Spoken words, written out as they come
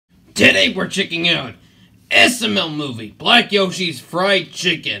Today we're checking out SML movie, Black Yoshi's Fried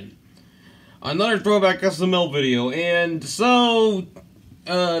Chicken. Another throwback SML video, and so,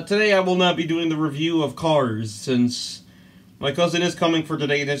 today I will not be doing the review of Cars, since my cousin is coming for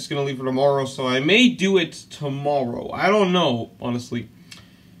today and it's gonna leave for tomorrow, so I may do it tomorrow. I don't know, honestly,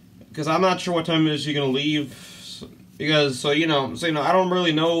 because I'm not sure what time is she gonna leave, I don't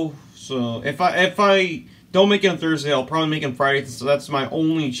really know, so if I don't make it on Thursday, I'll probably make it on Friday, so that's my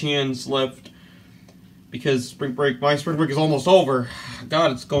only chance left. Because my spring break is almost over.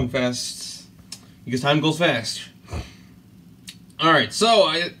 God, it's going fast. Because time goes fast. Alright,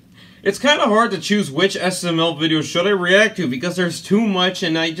 so it's kind of hard to choose which SML video should I react to, because there's too much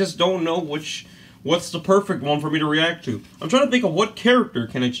and I just don't know what's the perfect one for me to react to. I'm trying to think of what character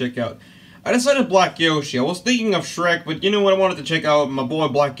can I check out. I decided Black Yoshi. I was thinking of Shrek, but you know what, I wanted to check out my boy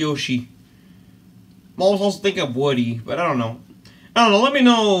Black Yoshi. I was also thinking of Woody, but I don't know. Let me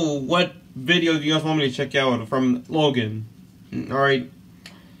know what video you guys want me to check out from Logan. Alright?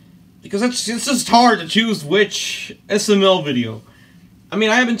 Because it's just hard to choose which SML video. I mean,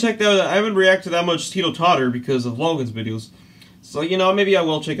 I haven't reacted that much Tito Totter because of Logan's videos. So, you know, maybe I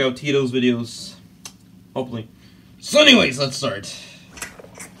will check out Tito's videos. Hopefully. So anyways, let's start.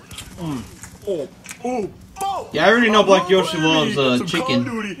 Yeah, I already know Black Yoshi loves chicken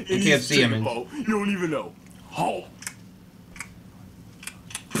and KFC, I mean. You don't even know.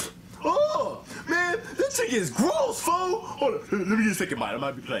 Oh, man, this chicken is gross, fool. Hold on, let me get a second bite. I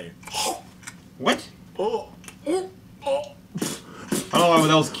might be playing. What? Oh. I don't know why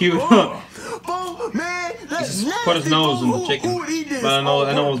that was cute. Oh, man, that's nasty. Put his nose in the chicken. But I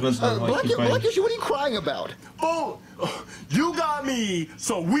know it was meant to be like, Black Yoshi, what are you crying about? Oh, you got me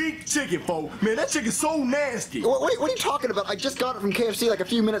some weak chicken, folks. Man, that chicken's so nasty. What are you talking about? I just got it from KFC like a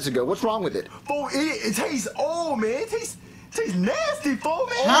few minutes ago. What's wrong with it? Oh, it tastes, man, it tastes nasty,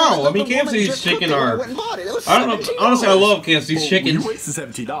 folks, man. How? I mean, KFC's chicken are... I don't know, honestly, I love KFC's chicken. You wasted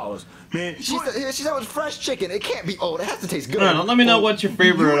 $17. Man, she said it was fresh chicken. It can't be old. It has to taste good. I don't know, let me know what's your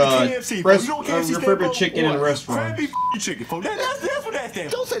favorite, your favorite chicken in a restaurant. Chicken, folks. That's what that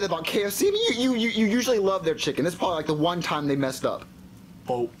stands for. Don't say that about KFC. I mean, you usually love their chicken. This is probably like the one time they messed up.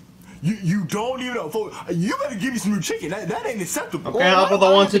 Folks, you don't even know. Folks, you better give me some new chicken. That ain't acceptable. Okay, how about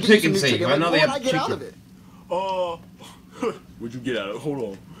the ones at Chicken Save? I know they have chicken. What'd you get out of it?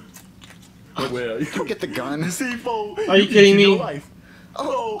 Hold on. Well, Don't get the gun. See, folks. Are you kidding me?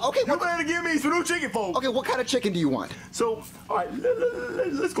 Oh, okay. You better give me some new chicken, folks. Okay, what kind of chicken do you want? So, all right,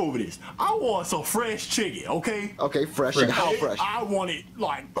 let's go over this. I want some fresh chicken, okay? Okay, fresh. How fresh? I want it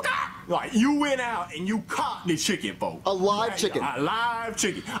like you went out and you caught the chicken, folks. A live chicken. A live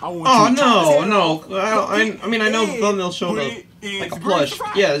chicken. I want no. I mean, I know the thumbnail showed like a plush.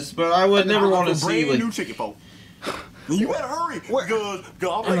 Yes, but I would never want to see like new chicken, folks. You better hurry, because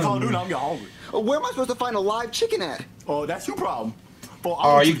I'm playing Call of Duty. I'm getting hungry. Where am I supposed to find a live chicken at? Oh, that's your problem. Oh,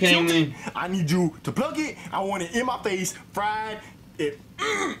 are you kidding me? I need you to plug it. I want it in my face, fried, with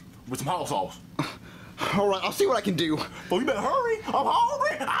some hot sauce. All right, I'll see what I can do. Oh, you better hurry. I'm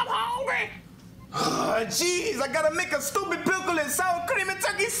hungry. Jeez, I gotta make a stupid pickle and sour cream and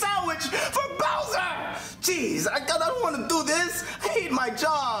turkey sandwich for Bowser. Jeez, I don't want to do this. I hate my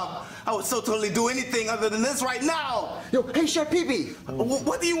job. I would so totally do anything other than this right now. Yo, hey, Chef Pee-Pee.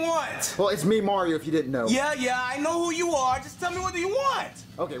 What do you want? Well, it's me, Mario, if you didn't know. Yeah, I know who you are. Just tell me what do you want.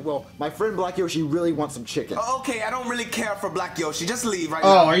 Okay, well, my friend Black Yoshi really wants some chicken. Okay, I don't really care for Black Yoshi. Just leave right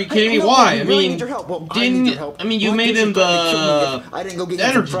now. Oh, are you kidding me? No, Why? I really need your help. Well, I need your help. I mean, you made him the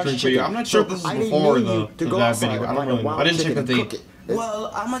energy drink video. I'm not sure if this is before that video. I didn't check the date.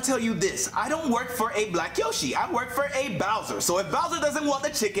 Well, I'm gonna tell you this. I don't work for a Black Yoshi. I work for a Bowser. So if Bowser doesn't want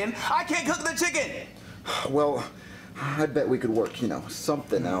the chicken, I can't cook the chicken. Well, I bet we could work,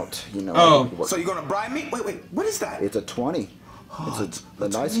 something out, Oh. So you're gonna bribe me? Wait, what is that? It's a 20. It's a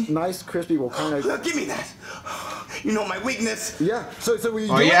nice, crispy, well, kind of... Give me that. You know my weakness. Yeah, so we...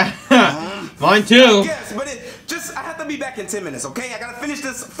 Oh, yeah. Mine too. Yes, but I have to be back in 10 minutes, okay? I gotta finish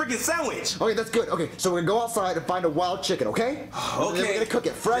this freaking sandwich. Okay, that's good. Okay, so we're gonna go outside and find a wild chicken, okay? Okay. We're gonna cook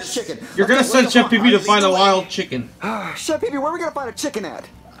it, fresh chicken. You're gonna send Chef Pee-Pee to find a wild chicken. Chef Pee-Pee, where are we gonna find a chicken at?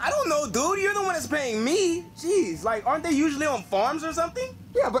 I don't know, dude. You're the one that's paying me. Jeez, like, aren't they usually on farms or something?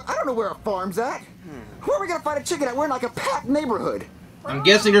 Yeah, but I don't know where a farm's at. Where are we gonna find a chicken at? We're in like a packed neighborhood. I'm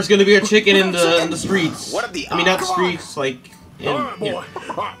guessing there's gonna be a chicken in the streets. What are the odds? I mean, not the streets, like... Alright, boy.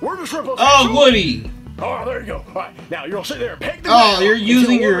 Alright, where's the shrimp? Oh, Woody! Oh, there you go. Alright, now you're gonna sit there and peg the you're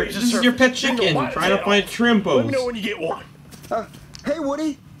using this is your pet chicken, trying to find shrimpos. Let me know when you get one. Hey,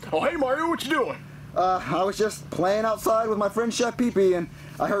 Woody. Oh, hey, Mario, what you doing? I was just playing outside with my friend Chef Pee-Pee, and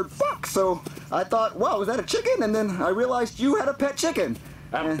I heard fuck, so I thought, wow, was that a chicken? And then I realized you had a pet chicken.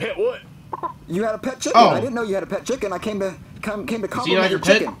 Have a pet what? You had a pet chicken. Oh. I didn't know you had a pet chicken. I came to compliment not your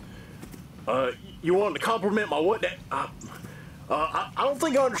pet? chicken. You wanted to compliment my what? I don't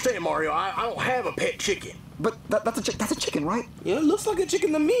think I understand, Mario. I don't have a pet chicken. But that's a chicken, right? Yeah, it looks like a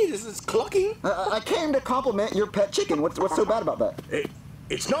chicken to me. This is clucking. I came to compliment your pet chicken. What's so bad about that?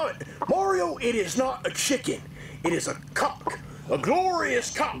 It's not, Mario. It is not a chicken. It is a cock, a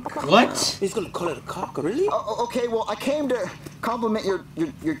glorious cock. What? He's gonna call it a cock, really? Okay, well, I came to compliment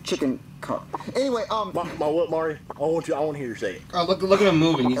your chicken cock. Anyway, My what, Mario? I want to hear you say it. Oh, look at him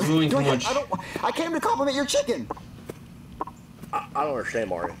moving. He's moving too much. I came to compliment your chicken. I don't understand,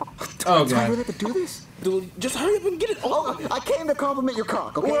 Mario. Oh, Do I really God. have to do this? Dude, just hurry up and get it over with. I came to compliment your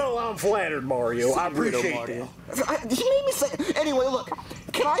cock, okay? Well, I'm flattered, Mario. I appreciate Mario. that. You made me say. Anyway, look.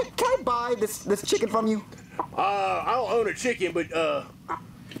 Can I buy this chicken from you? I don't own a chicken, but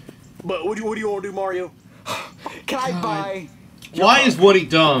what do you want to do, Mario? Can I buy? Why is Woody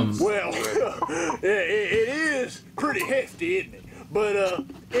dumb? Well, it is pretty hefty, isn't it? But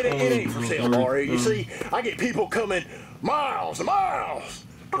it ain't for sale, Mario. You see, I get people coming miles and miles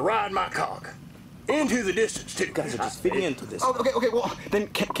to ride my cock into the distance too. You guys are just fitting into this. Oh, okay. Well, then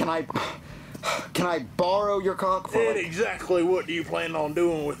can I borrow your cock for? And exactly what do you plan on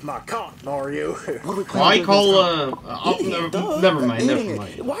doing with my cock, Mario? What do we plan Why on doing call, with this cock? never mind. Eating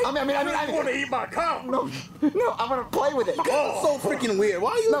it. Why? I mean, I want to eat my cock. no, I'm gonna play with it. That's so freaking weird.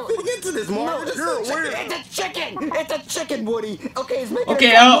 Why are you No. fitting into this, Mario? No, Just you're say weird. chicken. It's a chicken. It's a chicken, Woody. Okay, it's making.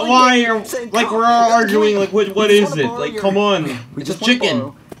 Okay, a sound why are saying like cock. we're all arguing? Like, what We is just wanna it? borrow Like, your- come on, We it's a just wanna chicken.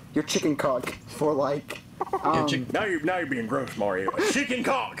 borrow your chicken cock for like. Now you're being gross, Mario. A chicken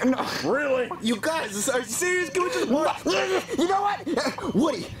cock. No. Really? You guys, are you serious? Can we just You know what,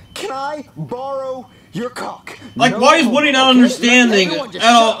 Woody? Can I borrow your cock? Like, why is Woody not understanding Everyone just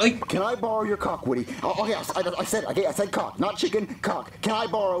at all? shut up. Like, Can I borrow your cock, Woody? Okay, I said cock, not chicken. Cock. Can I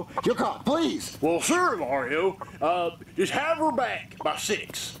borrow your cock, please? Well, sure, Mario. Just have her back by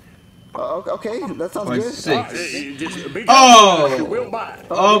 6. Okay, that sounds By good. 6. Just be Oh. we'll buy it.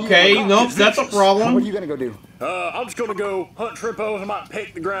 Okay, nope, that's a What are problem. you gonna go do? I'm just gonna go hunt shrimpos. I might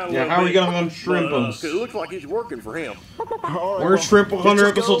peck the ground a Yeah, little how are we bit, gonna hunt shrimpos? 'cause it looks like it's working for him. All right, Where's Shrimp Hunter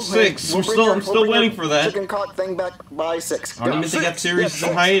let's just episode go, 6? and I'm we'll still bring your waiting for that. Chicken cock thing back by 6. I don't even think that series is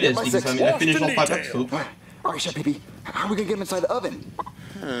in hiatus because I mean I finished all 5 episodes. All right, Chef Pee-Pee, how are we gonna get him inside the oven?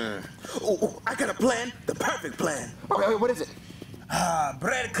 Oh, I got a plan. The perfect plan. Okay, what is it?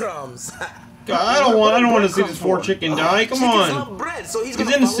 Breadcrumbs. God, I don't want to see this poor chicken die. Come Chickens on. love bread, so he's He's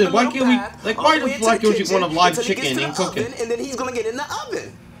gonna innocent. follow the Why little can't we- path like, all why the way does into Black the Yoshi kitchen want a live until he gets chicken to and the cook it? oven, and then he's gonna get in the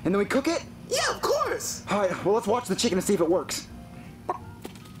oven. And then we cook it? Yeah, of course. All right, well, let's watch the chicken and see if it works.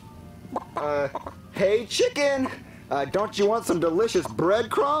 Hey, chicken! Don't you want some delicious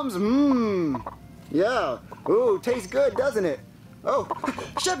breadcrumbs? Mmm. Yeah. Ooh, tastes good, doesn't it? Oh,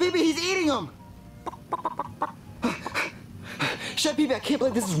 Chef Pee-Pee, he's eating them! Chef Pee-Pee, I can't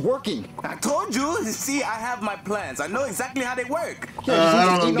believe this is working. I told you. See, I have my plans. I know exactly how they work. I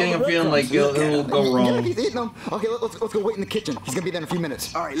don't know, I'm getting a feeling like it'll go Yeah, wrong. he's eating them. Okay, let's go wait in the kitchen. He's gonna be there in a few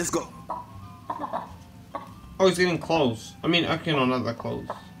minutes. All right, let's go. Oh, he's getting close. I mean, okay, no, not that close.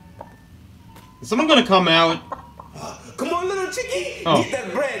 Is someone gonna come out? Come on, little chickie. Oh. Get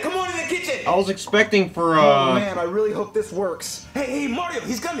that bread. Come on in the kitchen. I was expecting for, Oh man, I really hope this works. Hey, Mario,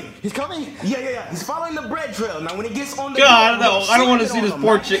 he's coming. He's coming? Yeah. He's following the bread trail. Now, when he gets on the God, door, no, I don't want to slam see it this on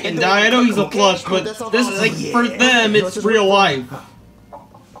poor him, chicken and then die. I know he's a okay? plush, but That sounds this is like, awesome. for them, Let's it's just real wait. life.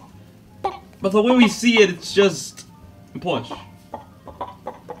 But the way we see it, it's just plush.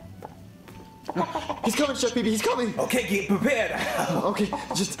 He's coming, Chef Pee-Pee, he's coming. Okay, get prepared. Okay,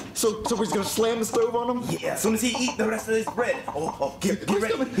 so we're just gonna slam the stove on him? Yeah, as soon as he eat the rest of this bread. Oh, get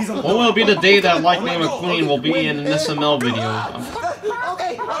ready. He's on the What will be the day that Like Name McQueen will be in an SML video?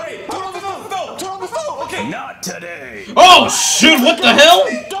 Okay, All right, turn on the stove. turn on the stove. Okay. Not today. Oh shit, what the hell?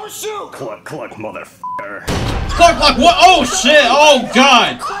 Don't shoot. Cluck, cluck, motherfucker. Clock, what? Oh shit, oh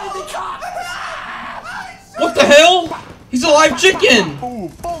god. Crazy cock. What the hell? He's a live chicken. Ooh,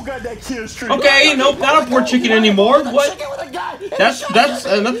 Bo got that kill streak. Okay, nope, not a poor chicken anymore. What? Chicken with a gun. That's messed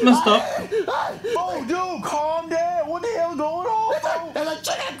up. Oh, dude, calm down. What the hell going on, Bo? And a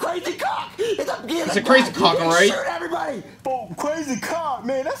chicken crazy cock. It's a crazy cock, alright? Shoot everybody. Bo, crazy cock,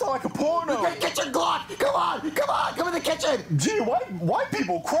 man. That sounds like a porno. Get your Glock. Come in the kitchen. Gee, white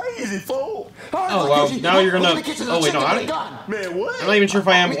people crazy, fool. Oh wow, now you're gonna. Oh wait, no, I'm Man, what? I'm not even sure if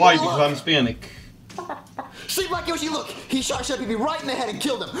I am white because I'm Hispanic. See, Black Yoshi, look. He shot Chef Pee-Pee right in the head and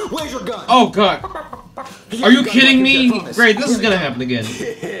killed him. Where's your gun? Oh god. Are you kidding me? Great, this is gonna happen again.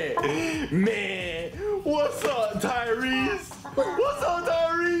 Man, what's up, Tyrese? What's up,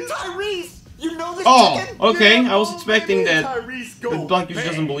 Tyrese? Tyrese, you know this Oh, chicken? okay. I was expecting that Tyrese go. Black Yoshi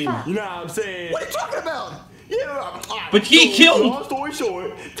doesn't believe me. You know what I'm saying? What are you talking about? Yeah, alright, But he killed- Long story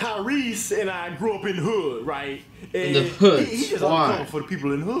short, Tyrese and I grew up in the hood, right? And In the hood? He just Why? undercover for the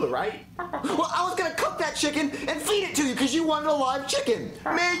people in the hood, right? Well, I was gonna cook that chicken and feed it to you because you wanted a live chicken.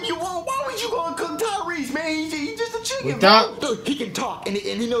 Man, why would you gonna cook Tyrese, man? He's just a chicken, Without- bro. Dude, he can talk and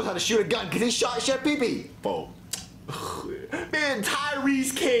he knows how to shoot a gun because he shot Chef Pee Pee. Oh. Man,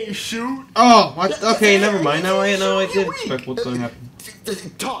 Tyrese can't shoot. Oh, what? Okay, never mind. Now I did expect what's gonna happen.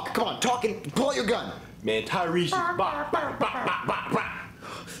 Talk, come on, talk and pull out your gun. Man, Tyrese,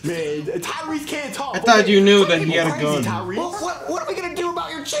 man, Tyrese can't talk. I thought you knew Some that he people had a crazy, gun. Tyrese. Well, what are we gonna do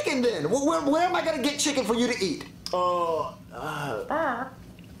about your chicken then? Where am I gonna get chicken for you to eat?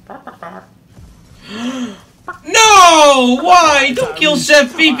 No! Why? Don't kill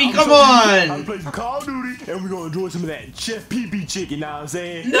Chef Pee Pee, come I'm on! playing some Call of Duty, and we're gonna enjoy some of that Chef Pee Pee chicken. Know what I'm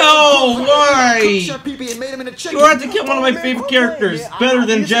saying? No! Cooked Why? Chef Pee Pee and made him into chicken. You had to kill one of my Man, favorite quit playing, characters. man. Better I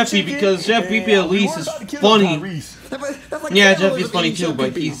than get some Jeffy, chicken, because Chef Pee Pee and at we least weren't is about to kill funny. Tyrese. That's like Yeah, animalism Jeffy's funny eating too, Chef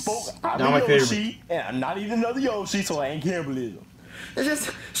but Pee Pee. he's I'm not my favorite. Yoshi, and I'm not eating another Yoshi, so I ain't cannibalism. There's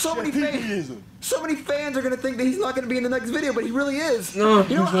just so many Chef fans. Pee-Peeism. So many fans are gonna think that he's not gonna be in the next video, but he really is. No,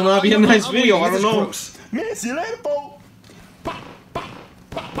 You know, this will not be a nice video, I don't know. Man, see you later, folks.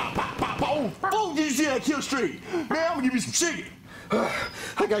 Oh, did you see that kill streak? Man, I'm gonna give you some chicken.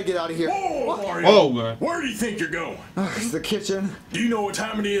 I gotta get out of here. Whoa, Mario. Oh, God. Where do you think you're going? This is the kitchen. Do you know what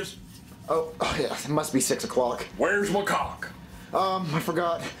time it is? Oh, yeah, it must be 6 o'clock. Where's my cock? I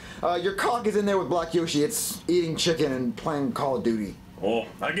forgot. Your cock is in there with Black Yoshi. It's eating chicken and playing Call of Duty. Well,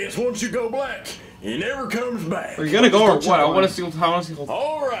 I guess once you go black, he never comes back. Are you gonna go or Just what? I don't wanna check see what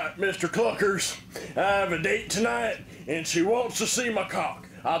All right, Mr. Cluckers. I have a date tonight, and she wants to see my cock.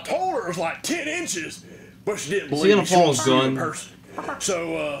 I told her it was like 10 inches, but she didn't Is he believe gonna me. She fall wants to see it in gun? person.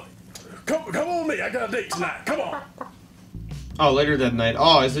 So, come on with me. I got a date tonight. Come on. Oh, later that night.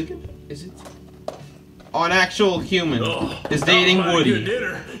 Oh, is it? Oh, an actual human is dating Good Woody.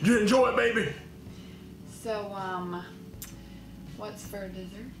 dinner. Did you enjoy it, baby? So, what's for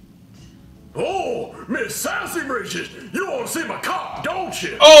dessert? Oh, Miss Sassy Britches, you want to see my cock, don't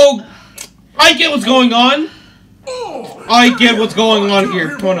you? Oh, I get what's going on. Oh, I get what's going on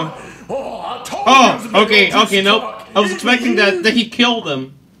here, Tona. Oh, I told you it was a Oh, big okay, old okay, juicy nope. cock. I was expecting that he killed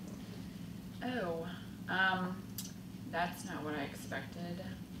him. Oh, that's not what I expected.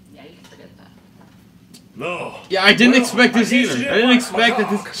 Yeah, you can forget that. No. Yeah, I didn't Well, expect this I guess either. you I didn't like expect my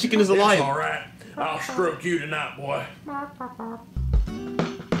that this cock. chicken is It's alive. all right. I'll stroke you tonight, boy.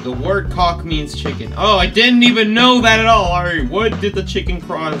 The word cock means chicken. Oh, I didn't even know that at all. Alright, what did the chicken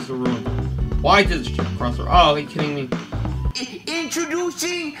cross the road? Why did the chicken cross the road? Oh, are you kidding me?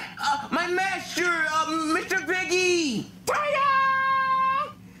 Introducing my master, Mr. Piggy.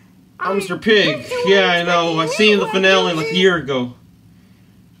 I'm Mr. Pig. Yeah, I know. I seen the finale like a year ago.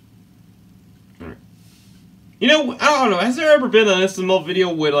 Alright. You know, I don't know. Has there ever been an SML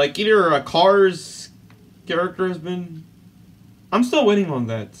video with like either a Cars character has been? I'm still waiting on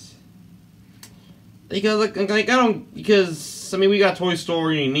that. Because like I don't, because I mean we got Toy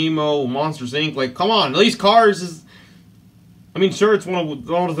Story, Nemo, Monsters Inc. Like, come on, at least Cars is. I mean, sure, it's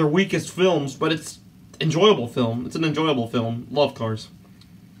one of their weakest films, but it's enjoyable film. It's an enjoyable film. Love Cars.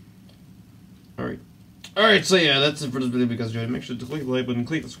 Alright, so yeah, that's it for this video. If you guys enjoyed it, make sure to click the like button,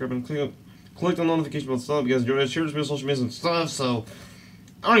 click the subscribe button, click the notification bell, stuff. If you guys enjoyed it, share this video on social media and stuff. So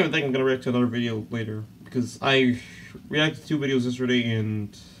I don't even think I'm gonna react to another video later because I reacted to 2 videos yesterday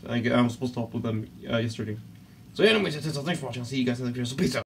and I was supposed to upload them yesterday. So anyways, that's it. So thanks for watching. I'll see you guys in the next video. So peace out.